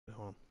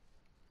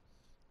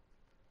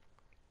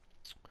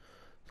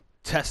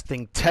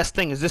Testing,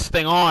 testing. Is this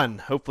thing on?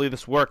 Hopefully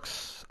this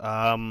works.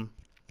 Well,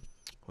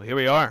 here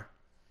we are.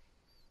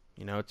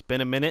 You know, it's been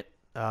a minute.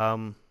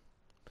 You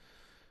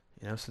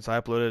know, since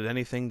I uploaded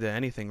anything to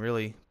anything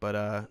really.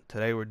 But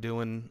today we're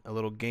doing a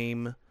little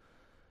gaming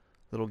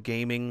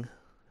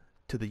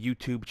to the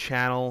YouTube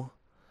channel.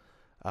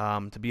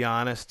 To be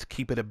honest,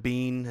 keep it a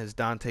bean, as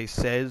Dante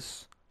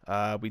says.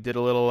 We did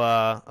a little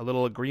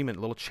agreement,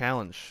 a little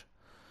challenge.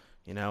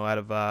 You know, out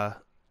of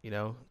you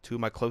know, two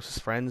of my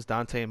closest friends,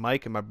 Dante and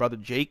Mike, and my brother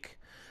Jake.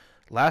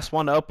 Last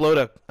one to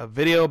upload a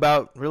video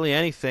about really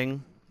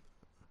anything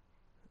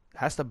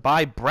has to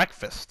buy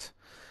breakfast.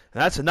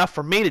 And that's enough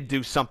for me to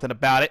do something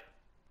about it.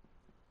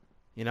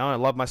 You know, I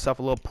love myself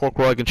a little pork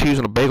roll, egg, and cheese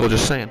on a bagel,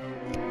 just saying.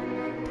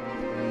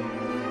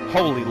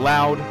 Holy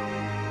loud.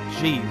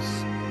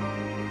 Jeez.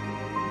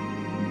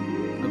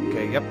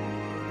 Okay, yep.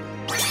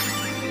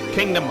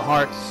 Kingdom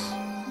Hearts.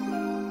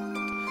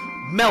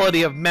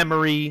 Melody of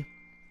Memory.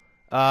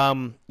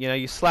 You know,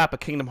 you slap a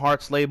Kingdom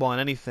Hearts label on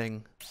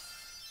anything,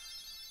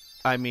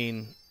 I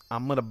mean,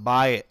 I'm gonna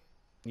buy it.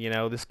 You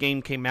know, this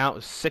game came out, it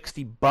was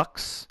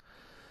 $60.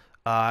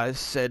 I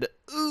said,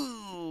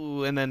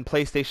 ooh, and then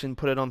PlayStation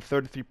put it on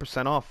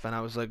 33% off, and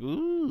I was like,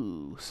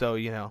 ooh. So,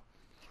 you know,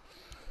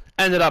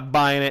 ended up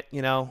buying it,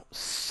 you know,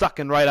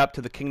 sucking right up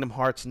to the Kingdom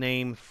Hearts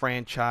name,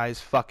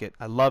 franchise, fuck it.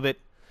 I love it.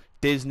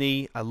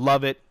 Disney, I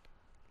love it.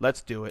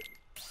 Let's do it.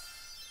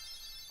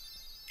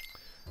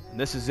 And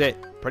this is it.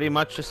 Pretty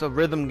much just a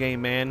rhythm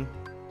game, man.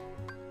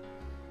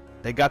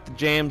 They got the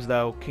jams,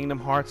 though. Kingdom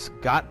Hearts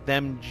got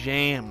them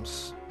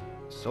jams.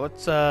 So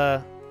let's,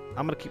 I'm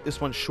gonna keep this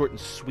one short and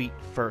sweet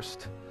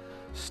first,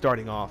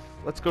 starting off.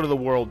 Let's go to the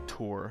world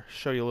tour.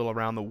 Show you a little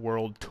around the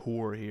world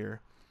tour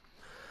here.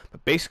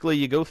 But basically,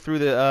 you go through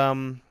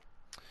the,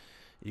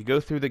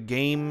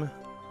 game.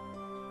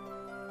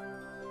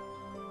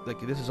 Like,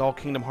 this is all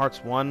Kingdom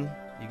Hearts 1.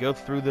 You go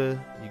through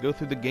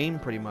the game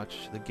pretty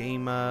much. The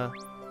game,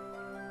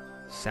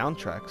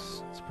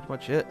 soundtracks. That's pretty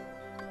much it.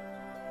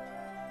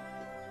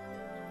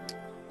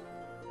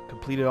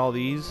 Completed all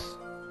these.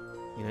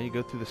 You know, you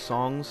go through the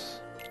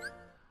songs.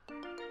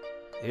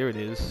 Here it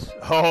is.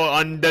 Oh,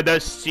 Under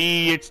the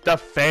Sea, it's the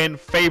fan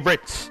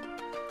favorite.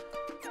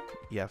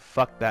 Yeah,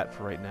 fuck that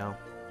for right now.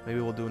 Maybe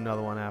we'll do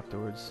another one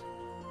afterwards.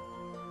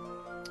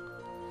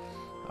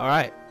 All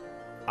right,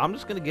 I'm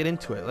just gonna get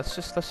into it. Let's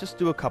just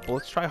do a couple.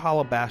 Let's try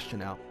Hollow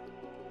Bastion out.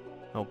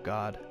 Oh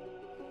God.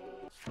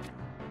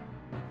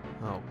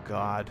 Oh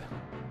God.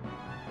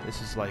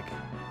 This is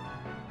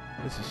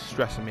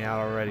stressing me out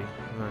already.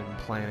 I'm not even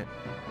playing it.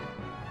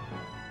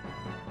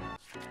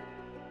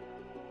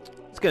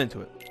 Let's get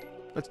into it.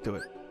 Let's do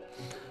it.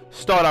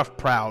 Start off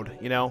proud,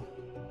 you know?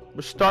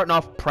 We're starting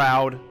off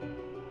proud.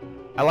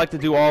 I like to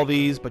do all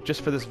these, but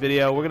just for this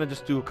video, we're gonna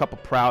just do a couple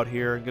proud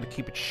here. I'm gonna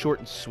keep it short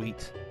and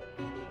sweet.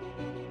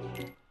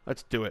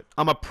 Let's do it.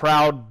 I'm a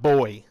proud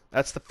boy.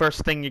 That's the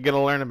first thing you're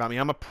gonna learn about me.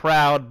 I'm a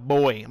proud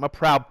boy. I'm a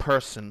proud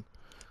person.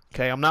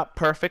 Okay, I'm not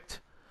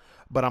perfect,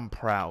 but I'm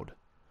proud.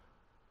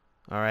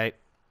 Alright.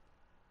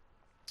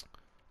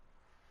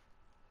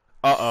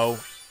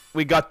 Uh-oh.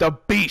 We got the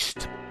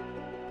beast!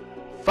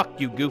 Fuck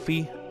you,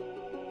 Goofy.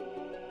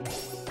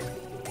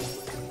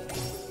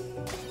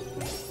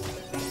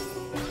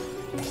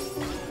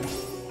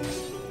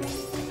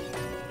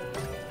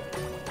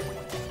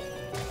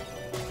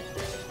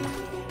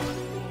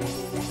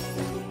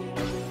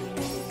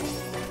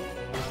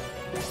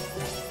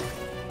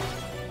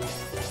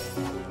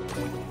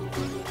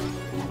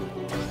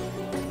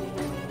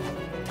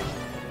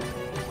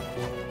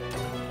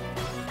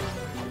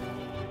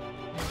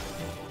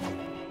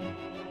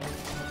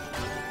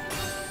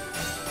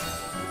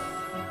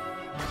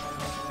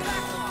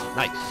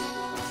 Nice.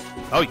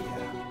 Oh yeah.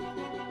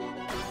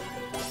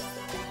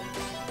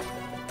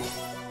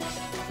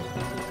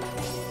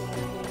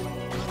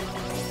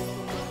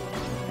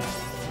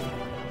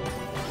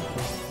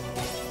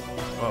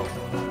 Whoa.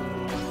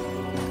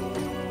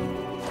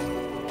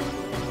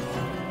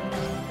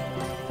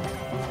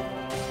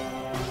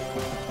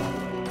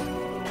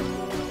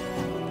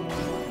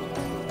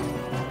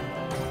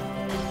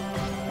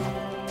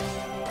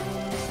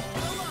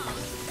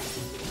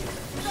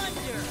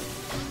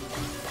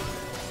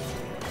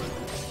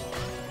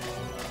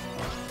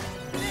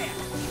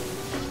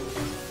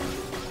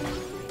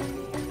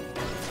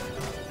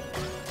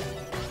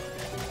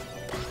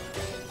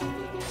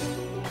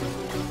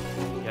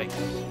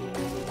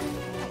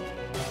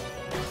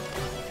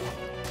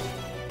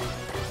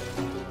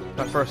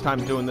 My first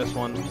time doing this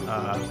one, you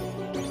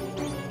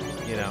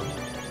know.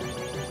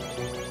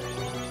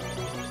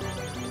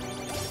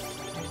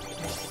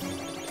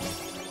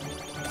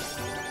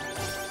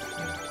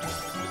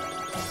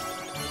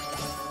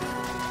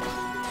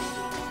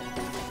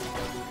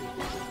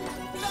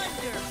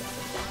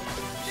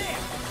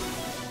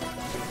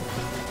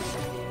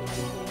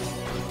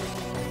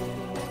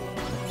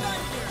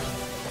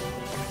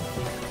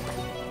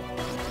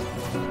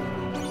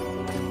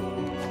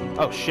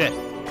 Oh shit.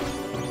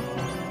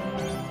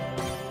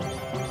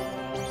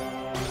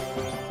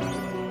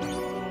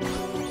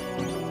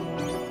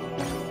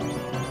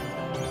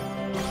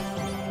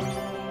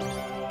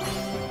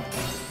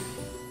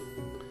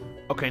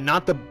 Okay,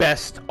 not the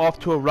best. Off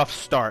to a rough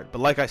start. But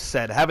like I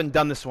said, I haven't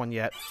done this one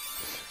yet.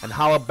 And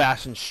Hollow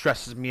Bastion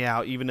stresses me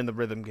out, even in the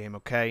rhythm game,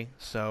 okay?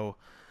 So,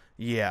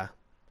 yeah.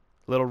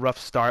 Little rough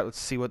start. Let's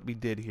see what we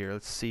did here.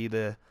 Let's see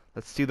the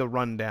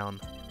rundown.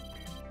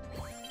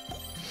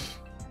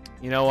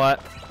 You know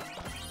what?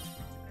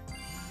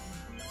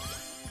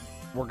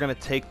 We're gonna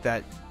take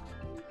that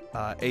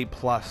A+.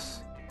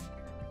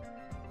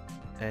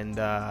 And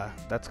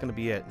that's gonna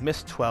be it.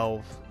 Missed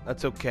 12.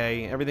 That's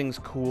okay. Everything's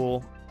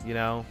cool, you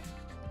know.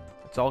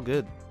 It's all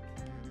good.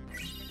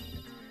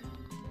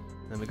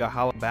 Then we got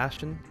Hollow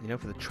Bastion, you know,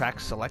 for the track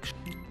selection.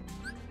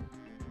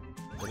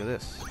 Look at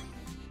this.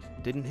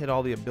 Didn't hit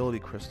all the ability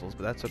crystals,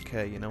 but that's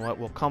okay. You know what?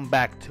 We'll come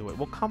back to it.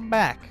 We'll come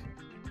back.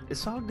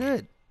 It's all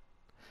good.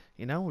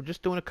 You know, we're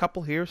just doing a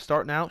couple here,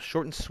 starting out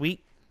short and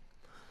sweet,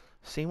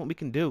 seeing what we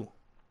can do.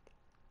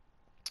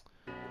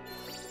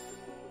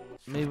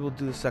 Maybe we'll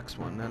do this next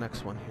one. The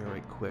next one here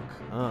right quick.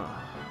 Oh,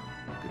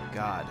 good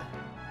God.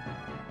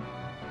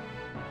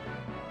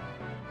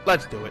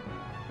 Let's do it.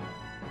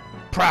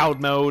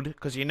 Proud mode,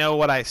 because you know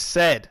what I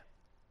said.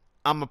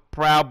 I'm a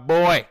proud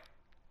boy.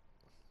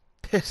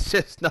 There's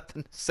just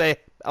nothing to say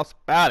else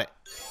about it.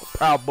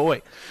 Proud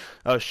boy.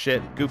 Oh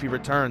shit, Goofy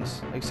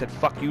returns. He said,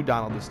 fuck you,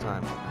 Donald, this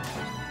time.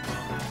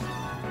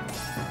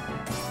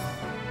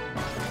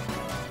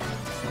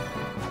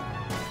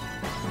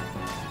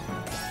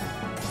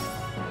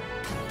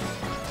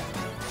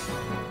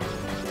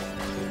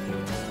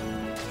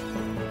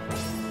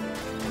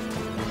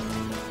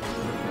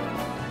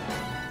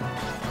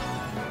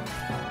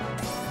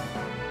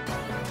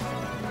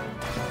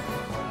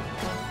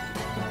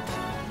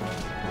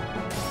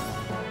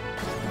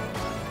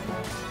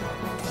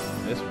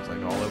 This one's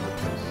like all over the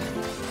place.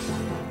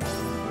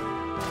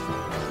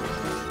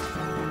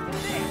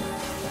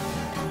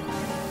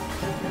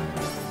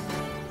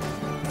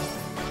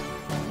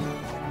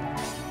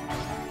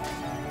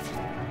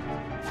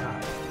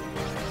 God.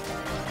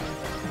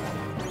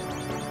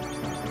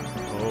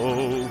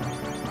 Oh.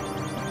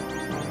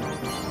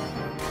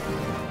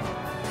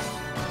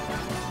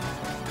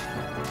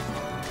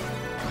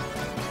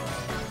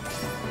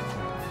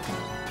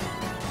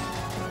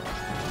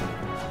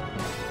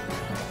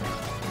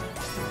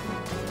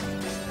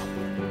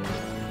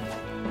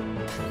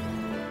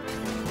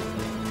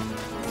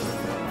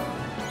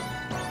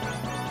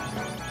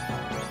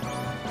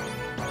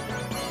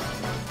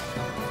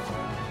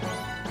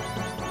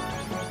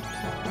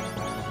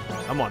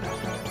 Come on now.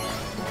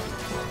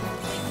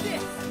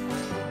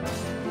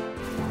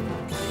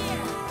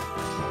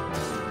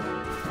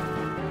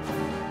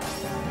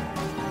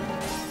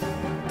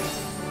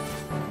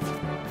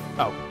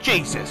 Oh,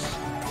 Jesus!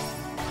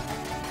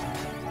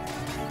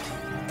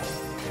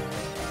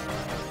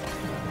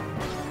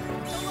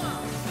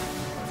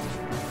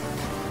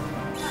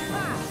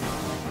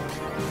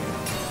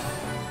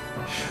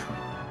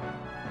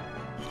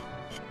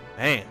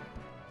 Man,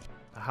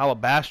 a Hollow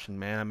Bastion,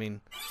 man. I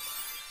mean,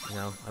 you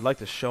know, I'd like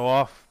to show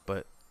off,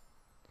 but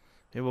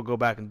maybe we'll go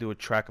back and do a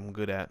track I'm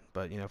good at.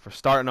 But, you know, for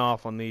starting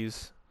off on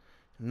these,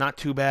 not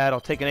too bad.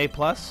 I'll take an A+.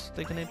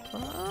 Take an A+.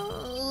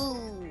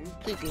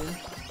 Take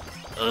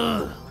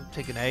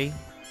an A.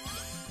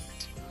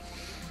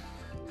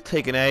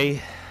 Take an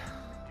A.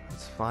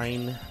 That's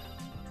fine.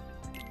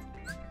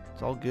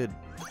 It's all good.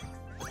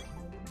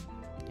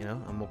 You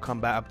know, and we'll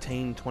come back,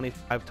 obtain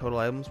 25 total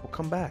items. We'll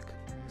come back.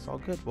 It's all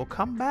good. We'll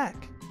come back.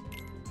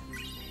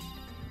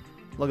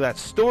 Look at that.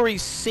 Story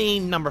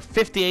scene number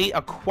 58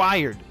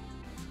 acquired.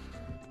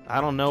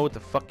 I don't know what the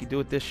fuck you do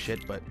with this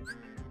shit, but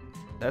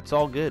that's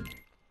all good.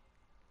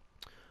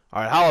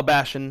 Alright, Hollow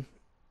Bastion.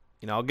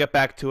 You know, I'll get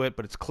back to it,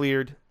 but it's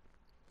cleared.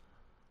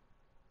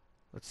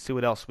 Let's see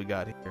what else we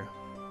got here.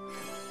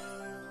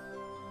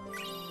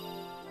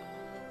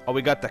 Oh,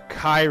 we got the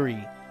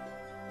Kairi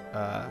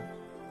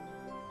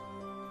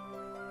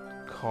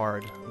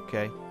card.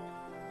 Okay.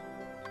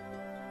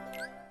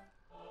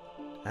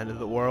 End of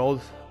the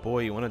world.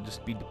 Boy, you want to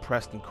just be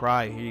depressed and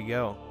cry. Here you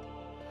go.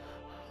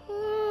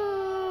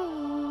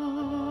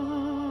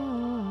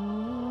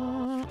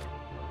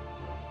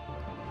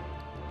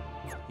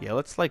 Yeah,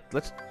 let's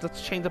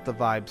change up the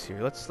vibes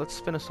here. Let's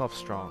finish off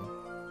strong.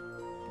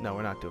 No,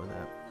 we're not doing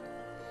that.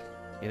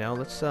 You know,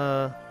 let's where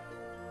are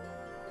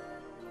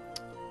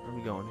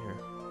we going here?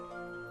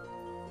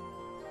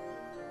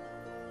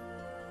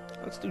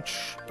 Let's do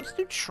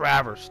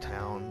Traverse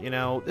Town. You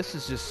know, this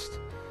is just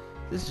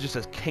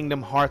as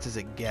Kingdom Hearts as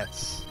it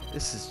gets.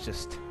 This is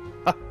just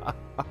and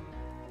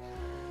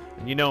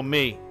you know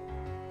me.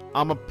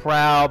 I'm a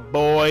proud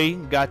boy.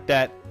 Got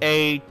that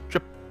A+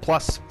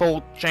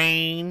 full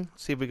chain.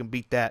 See if we can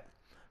beat that.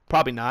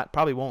 Probably not.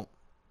 Probably won't.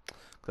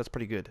 That's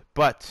pretty good.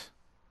 But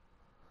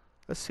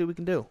let's see what we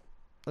can do.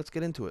 Let's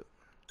get into it.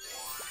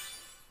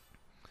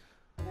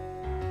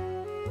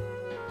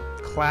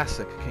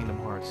 Classic Kingdom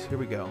Hearts. Here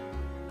we go.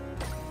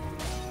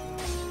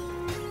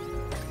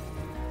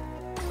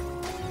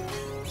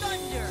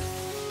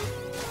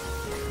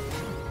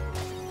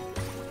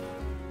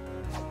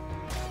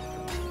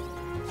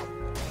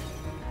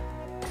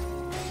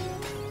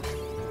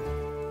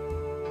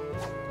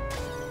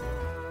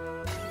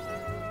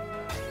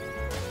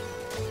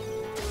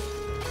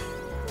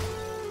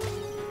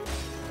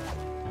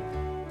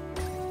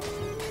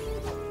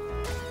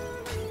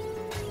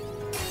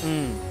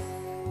 3,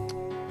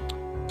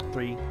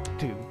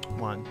 2,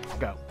 1,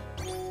 go.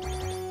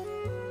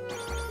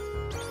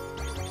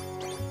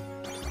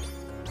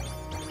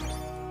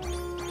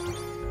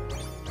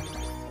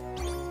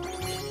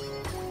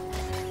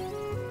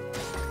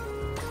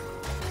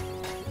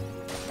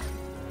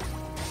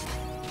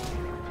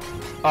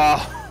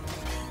 Oh.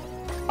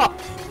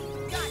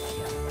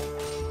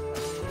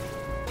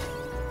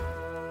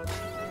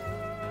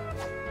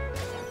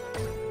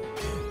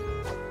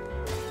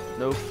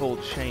 No full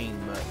chain,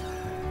 but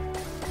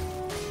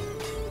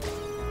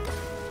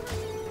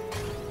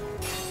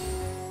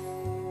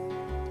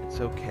it's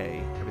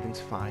okay. Everything's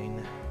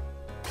fine.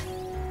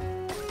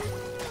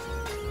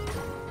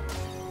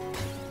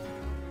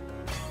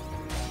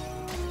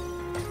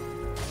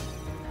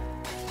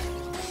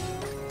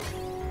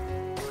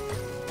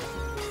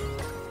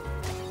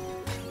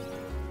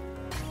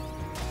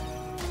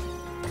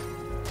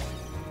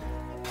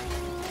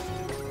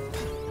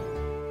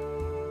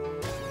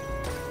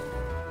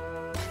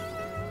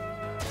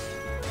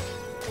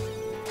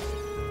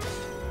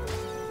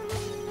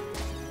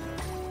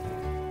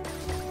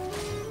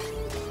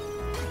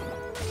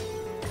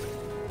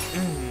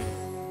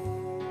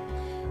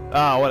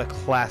 Oh, what a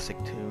classic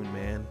tune,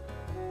 man.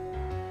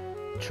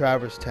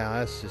 Traverse Town,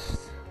 that's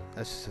just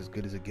as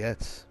good as it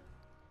gets.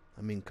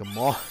 I mean, come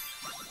on.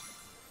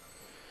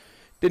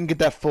 Didn't get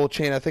that full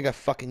chain. I think I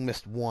fucking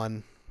missed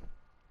one.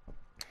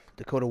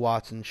 Dakota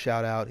Watson,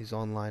 shout out. He's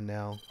online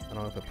now. I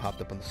don't know if it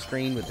popped up on the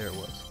screen, but there it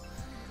was.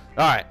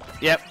 Alright,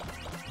 yep.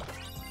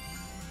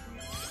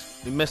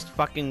 We missed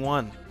fucking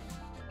one.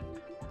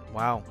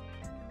 Wow.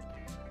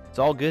 It's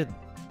all good.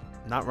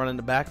 Not running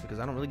the back because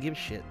I don't really give a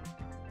shit.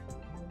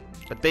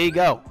 But there you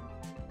go.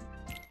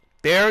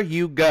 There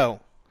you go.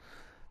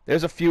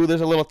 There's a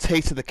little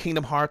taste of the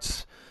Kingdom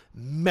Hearts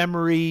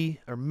memory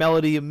or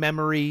melody of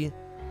memory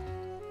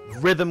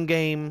rhythm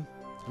game.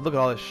 Look at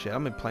all this shit.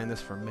 I've been playing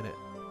this for a minute.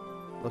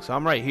 Look, so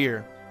I'm right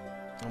here.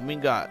 And we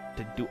got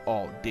to do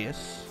all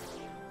this.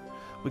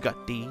 We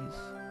got these.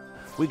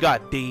 We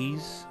got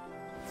these.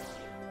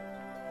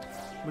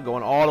 We're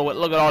going all the way.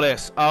 Look at all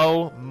this.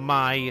 Oh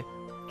my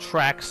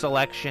track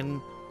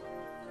selection.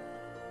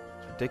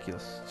 It's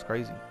ridiculous. It's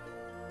crazy.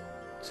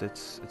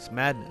 It's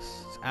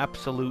madness. It's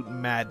absolute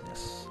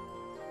madness.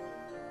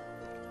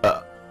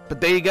 But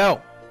there you go.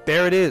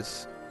 There it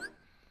is.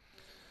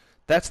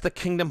 That's the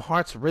Kingdom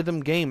Hearts rhythm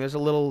game. There's a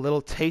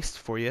little taste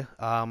for you.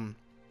 Hope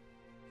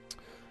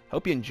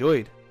you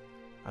enjoyed.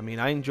 I mean,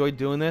 I enjoyed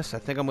doing this. I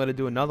think I'm gonna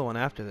do another one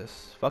after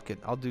this. Fuck it.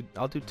 I'll do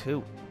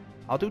 2.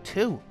 I'll do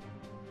 2.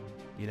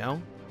 You know?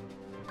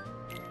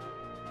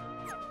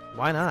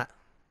 Why not?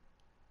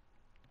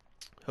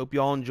 Hope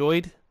you all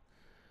enjoyed.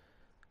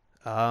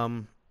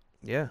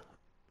 Yeah.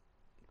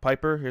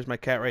 Piper, here's my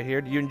cat right here.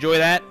 Did you enjoy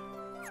that?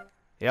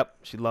 Yep,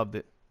 she loved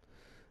it.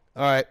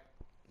 Alright.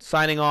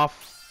 Signing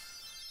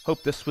off.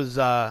 Hope this was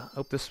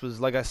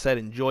like I said,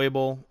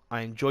 enjoyable.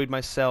 I enjoyed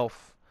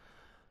myself.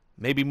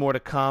 Maybe more to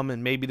come,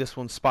 and maybe this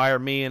will inspire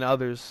me and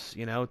others,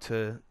 you know,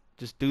 to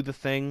just do the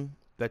thing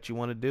that you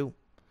want to do.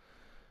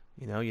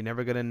 You know, you're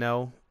never gonna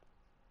know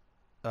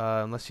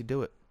unless you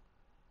do it.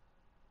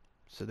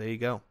 So there you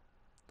go.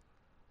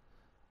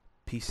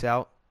 Peace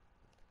out.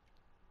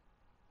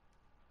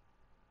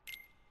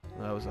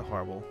 That was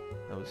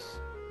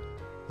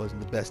wasn't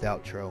the best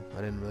outro.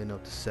 I didn't really know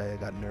what to say. I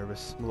got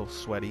nervous. I'm a little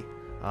sweaty.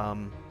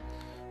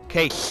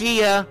 Okay, see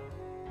ya.